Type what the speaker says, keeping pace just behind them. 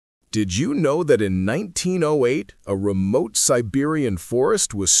Did you know that in 1908, a remote Siberian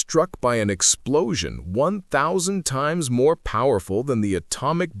forest was struck by an explosion 1,000 times more powerful than the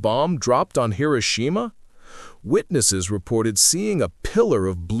atomic bomb dropped on Hiroshima? Witnesses reported seeing a pillar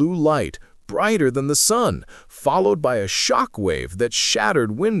of blue light, brighter than the sun, followed by a shockwave that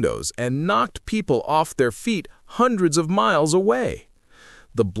shattered windows and knocked people off their feet hundreds of miles away.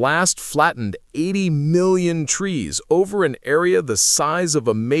 The blast flattened 80 million trees over an area the size of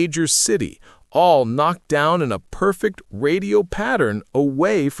a major city, all knocked down in a perfect radial pattern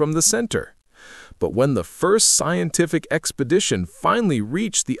away from the center. But when the first scientific expedition finally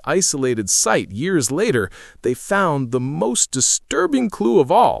reached the isolated site years later, they found the most disturbing clue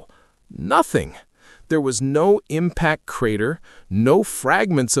of all: nothing. There was no impact crater, no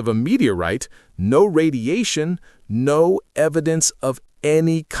fragments of a meteorite, no radiation, no evidence of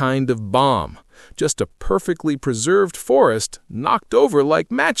any kind of bomb. Just a perfectly preserved forest knocked over like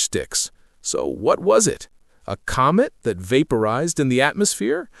matchsticks. So what was it? A comet that vaporized in the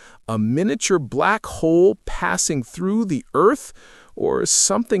atmosphere? A miniature black hole passing through the Earth? Or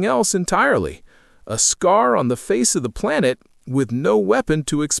something else entirely? A scar on the face of the planet with no weapon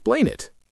to explain it?